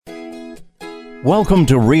Welcome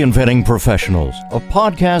to Reinventing Professionals, a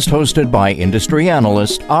podcast hosted by industry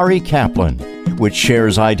analyst Ari Kaplan, which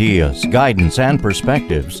shares ideas, guidance, and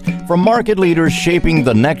perspectives from market leaders shaping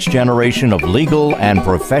the next generation of legal and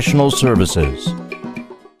professional services.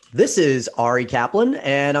 This is Ari Kaplan,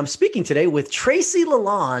 and I'm speaking today with Tracy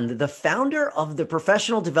Lalonde, the founder of the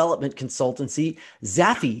professional development consultancy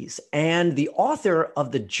Zaffis and the author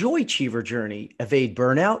of The Joy Achiever Journey: Evade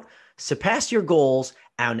Burnout, Surpass Your Goals,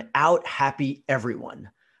 and Out Happy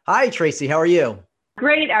Everyone. Hi, Tracy. How are you?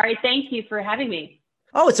 Great, Ari. Thank you for having me.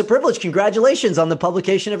 Oh, it's a privilege. Congratulations on the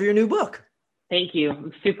publication of your new book. Thank you.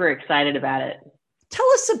 I'm super excited about it. Tell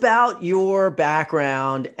us about your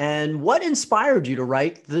background and what inspired you to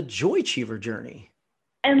write The Joy Achiever Journey.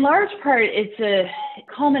 In large part, it's a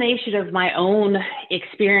culmination of my own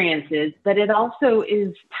experiences, but it also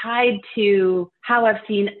is tied to how I've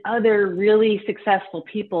seen other really successful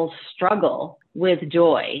people struggle with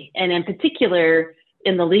joy. And in particular,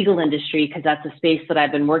 in the legal industry, because that's a space that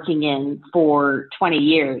I've been working in for 20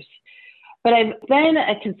 years. But I've been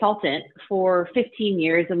a consultant for 15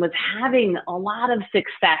 years and was having a lot of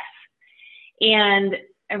success. And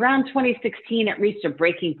around 2016, it reached a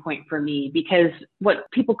breaking point for me because what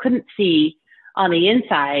people couldn't see on the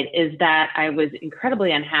inside is that I was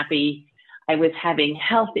incredibly unhappy. I was having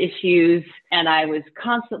health issues and I was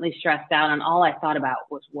constantly stressed out, and all I thought about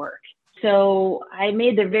was work. So I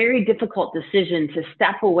made the very difficult decision to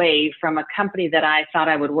step away from a company that I thought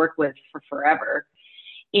I would work with for forever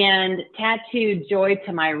and tattooed joy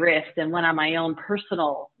to my wrist and went on my own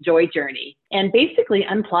personal joy journey and basically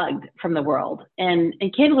unplugged from the world. And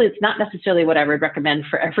candidly, it's not necessarily what I would recommend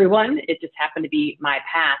for everyone. It just happened to be my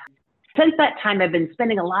path. Since that time, I've been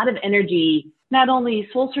spending a lot of energy, not only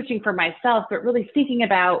soul searching for myself, but really thinking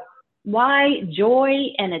about why joy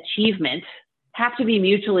and achievement have to be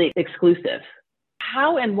mutually exclusive.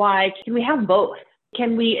 How and why can we have both?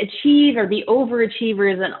 Can we achieve or be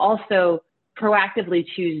overachievers and also proactively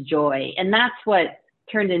choose joy? And that's what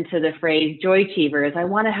turned into the phrase Joy Achievers. I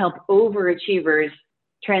want to help overachievers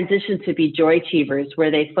transition to be joy achievers,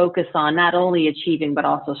 where they focus on not only achieving, but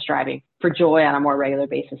also striving for joy on a more regular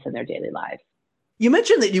basis in their daily lives. You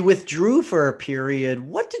mentioned that you withdrew for a period.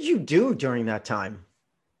 What did you do during that time?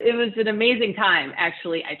 It was an amazing time,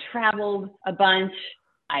 actually. I traveled a bunch.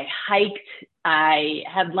 I hiked. I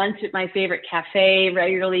had lunch at my favorite cafe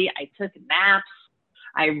regularly. I took naps.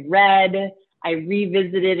 I read. I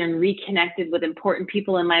revisited and reconnected with important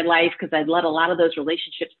people in my life because I'd let a lot of those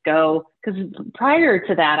relationships go. Because prior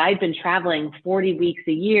to that, I'd been traveling 40 weeks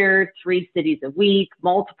a year, 3 cities a week,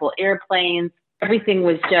 multiple airplanes. Everything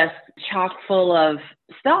was just chock full of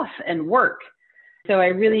stuff and work. So I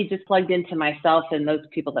really just plugged into myself and those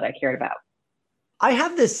people that I cared about. I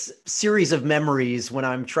have this series of memories when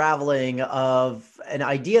I'm traveling of an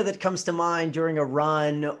idea that comes to mind during a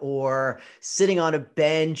run or sitting on a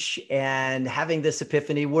bench and having this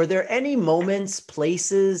epiphany. Were there any moments,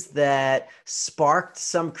 places that sparked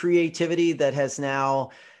some creativity that has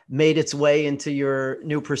now made its way into your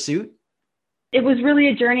new pursuit? It was really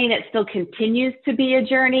a journey, and it still continues to be a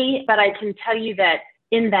journey. But I can tell you that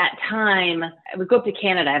in that time, I would go up to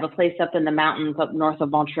Canada. I have a place up in the mountains up north of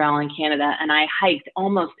Montreal in Canada, and I hiked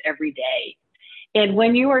almost every day. And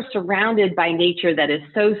when you are surrounded by nature that is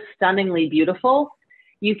so stunningly beautiful,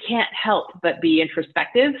 you can't help but be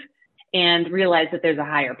introspective and realize that there's a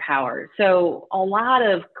higher power. So a lot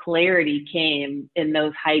of clarity came in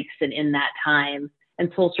those hikes and in that time,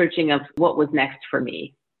 and soul searching of what was next for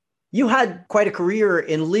me. You had quite a career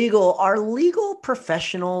in legal. Are legal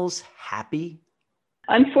professionals happy?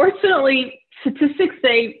 Unfortunately, statistics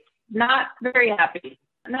say not very happy,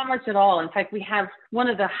 not much at all. In fact, we have one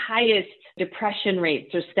of the highest depression rates.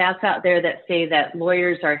 There's stats out there that say that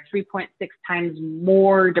lawyers are 3.6 times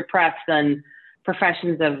more depressed than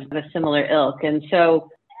professions of a similar ilk. And so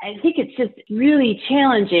I think it's just really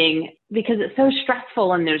challenging because it's so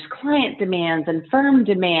stressful, and there's client demands and firm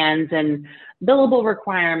demands and billable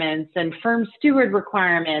requirements and firm steward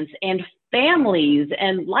requirements and families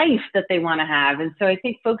and life that they want to have. And so I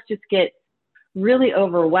think folks just get really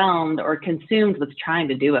overwhelmed or consumed with trying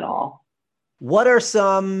to do it all. What are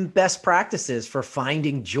some best practices for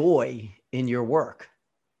finding joy in your work?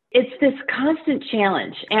 It's this constant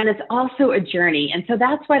challenge, and it's also a journey. And so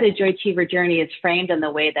that's why the Joy Achiever Journey is framed in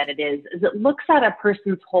the way that it is it looks at a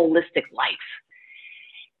person's holistic life.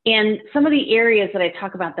 And some of the areas that I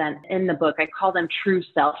talk about then in the book, I call them true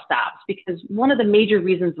self stops, because one of the major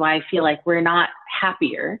reasons why I feel like we're not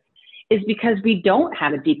happier is because we don't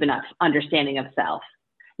have a deep enough understanding of self.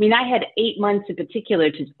 I mean, I had 8 months in particular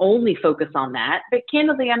to only focus on that, but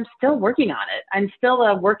candidly, I'm still working on it. I'm still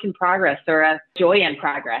a work in progress or a joy in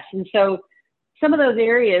progress. And so some of those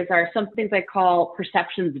areas are some things I call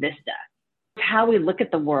perceptions vista. How we look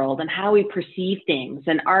at the world and how we perceive things.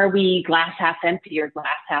 And are we glass half empty or glass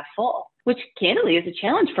half full? Which candidly is a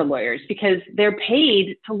challenge for lawyers because they're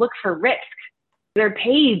paid to look for risk. They're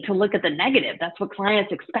paid to look at the negative. That's what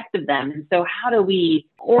clients expect of them. And so how do we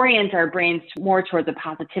orient our brains more towards a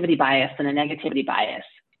positivity bias than a negativity bias?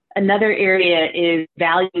 Another area is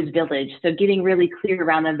values village. So getting really clear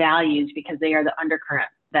around the values because they are the undercurrent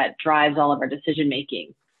that drives all of our decision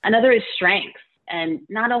making. Another is strengths, and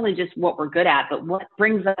not only just what we're good at, but what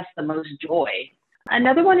brings us the most joy.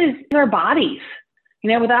 Another one is our bodies.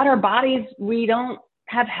 Without our bodies, we don't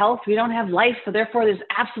have health, we don't have life, so therefore there's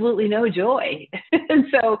absolutely no joy. And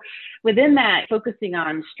so within that, focusing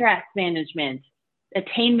on stress management,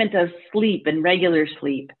 attainment of sleep and regular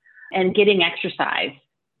sleep, and getting exercise.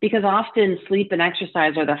 Because often sleep and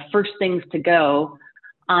exercise are the first things to go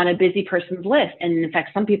on a busy person's list. And in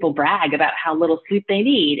fact, some people brag about how little sleep they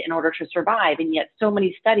need in order to survive. And yet so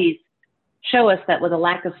many studies show us that with a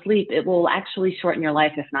lack of sleep, it will actually shorten your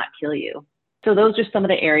life, if not kill you. So those are some of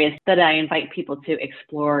the areas that I invite people to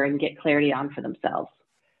explore and get clarity on for themselves.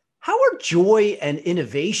 How are joy and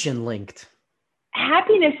innovation linked?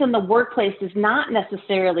 Happiness in the workplace is not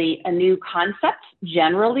necessarily a new concept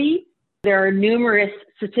generally. There are numerous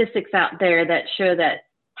statistics out there that show that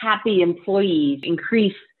happy employees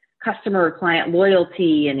increase customer or client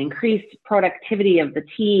loyalty and increase productivity of the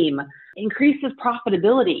team, increases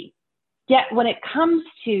profitability. Yet when it comes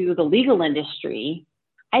to the legal industry,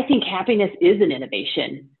 I think happiness is an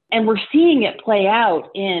innovation. And we're seeing it play out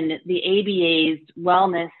in the ABA's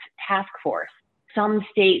wellness task force. Some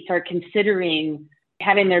states are considering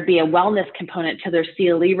having there be a wellness component to their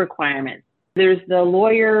CLE requirements. There's the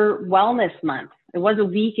Lawyer Wellness Month. It was a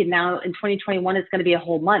week, and now in 2021, it's going to be a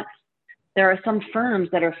whole month. There are some firms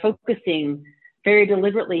that are focusing very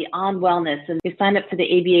deliberately on wellness, and they signed up for the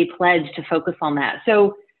ABA pledge to focus on that.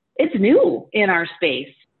 So it's new in our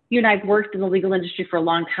space. You and I have worked in the legal industry for a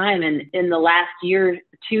long time, and in the last year,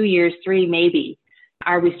 2 years, 3 maybe,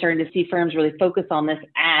 are we starting to see firms really focus on this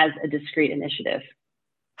as a discrete initiative.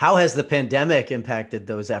 How has the pandemic impacted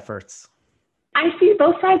those efforts? I see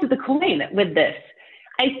both sides of the coin with this.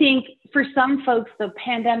 I think for some folks, the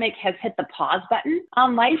pandemic has hit the pause button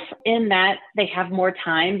on life in that they have more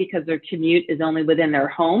time because their commute is only within their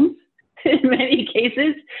homes in many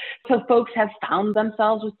cases. So folks have found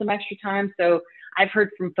themselves with some extra time. So I've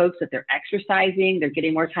heard from folks that they're exercising, they're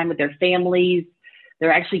getting more time with their families,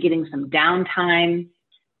 they're actually getting some downtime.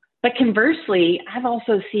 But conversely, I've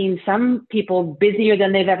also seen some people busier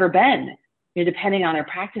than they've ever been, depending on their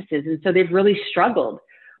practices. And so they've really struggled.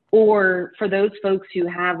 Or for those folks who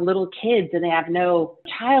have little kids and they have no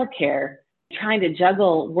childcare, trying to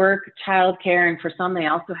juggle work, childcare, and for some, they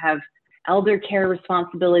also have elder care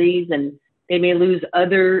responsibilities, and they may lose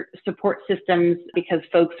other support systems because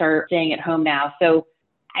folks are staying at home now. So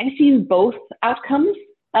I've seen both outcomes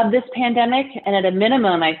of this pandemic. And at a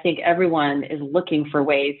minimum, I think everyone is looking for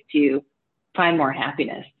ways to find more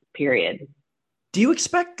happiness, period. Do you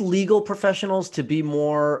expect legal professionals to be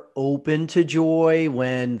more open to joy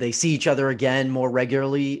when they see each other again more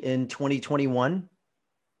regularly in 2021?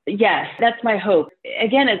 Yes, that's my hope.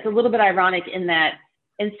 Again, it's a little bit ironic in that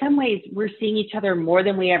in some ways we're seeing each other more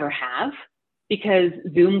than we ever have because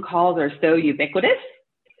Zoom calls are so ubiquitous.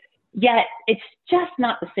 Yet it's just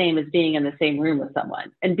not the same as being in the same room with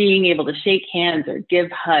someone and being able to shake hands or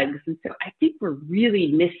give hugs. And so I think we're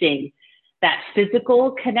really missing that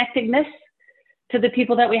physical connectedness to the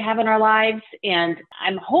people that we have in our lives. And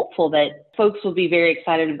I'm hopeful that folks will be very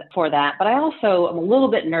excited for that. But I also am a little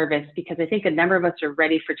bit nervous because I think a number of us are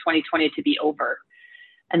ready for 2020 to be over.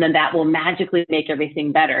 And then that will magically make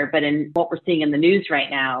everything better. But in what we're seeing in the news right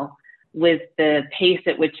now, with the pace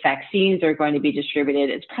at which vaccines are going to be distributed,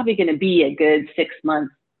 it's probably going to be a good 6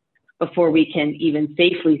 months before we can even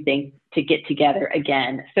safely think to get together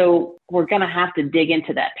again. So we're going to have to dig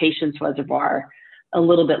into that patience reservoir a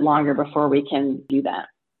little bit longer before we can do that.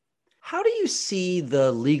 How do you see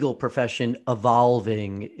the legal profession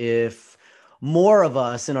evolving if more of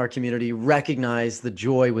us in our community recognize the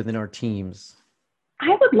joy within our teams?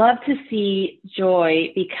 I would love to see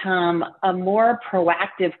joy become a more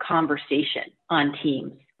proactive conversation on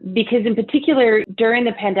teams. Because in particular, during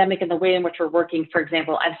the pandemic and the way in which we're working, for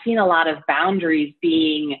example, I've seen a lot of boundaries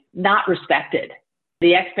being not respected.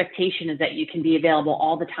 The expectation is that you can be available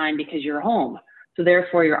all the time because you're home. So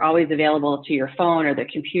therefore, you're always available to your phone or the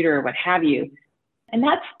computer or what have you. And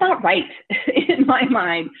that's not right in my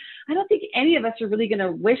mind. I don't think any of us are really going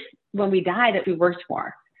to wish when we die that we worked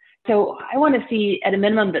more. So I want to see at a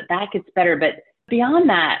minimum that gets better. But beyond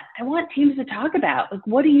that, I want teams to talk about, like,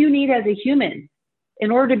 what do you need as a human?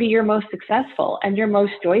 in order to be your most successful and your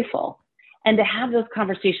most joyful. And to have those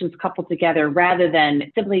conversations coupled together rather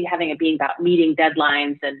than simply having it being about meeting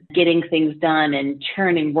deadlines and getting things done and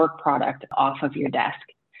churning work product off of your desk.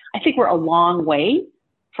 I think we're a long way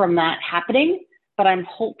from that happening, but I'm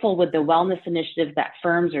hopeful with the wellness initiatives that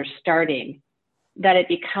firms are starting that it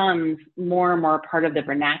becomes more and more part of the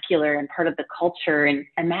vernacular and part of the culture. And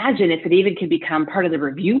imagine if it even could become part of the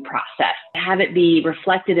review process, have it be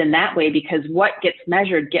reflected in that way, because what gets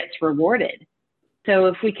measured gets rewarded. So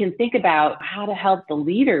if we can think about how to help the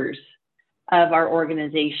leaders of our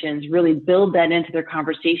organizations really build that into their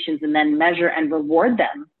conversations and then measure and reward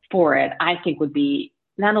them for it, I think would be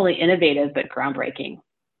not only innovative, but groundbreaking.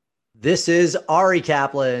 This is Ari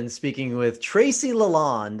Kaplan speaking with Tracy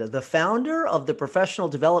Lalonde, the founder of the professional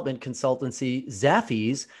development consultancy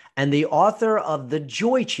Zaffy's and the author of The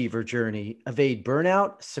Joycheever Journey: Evade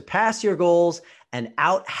Burnout, Surpass Your Goals, and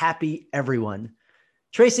Out Happy Everyone.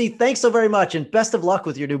 Tracy, thanks so very much and best of luck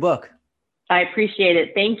with your new book. I appreciate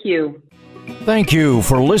it. Thank you. Thank you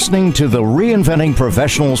for listening to the Reinventing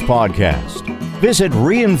Professionals podcast. Visit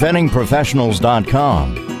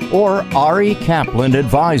reinventingprofessionals.com or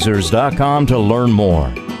arikaplanadvisors.com to learn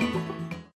more.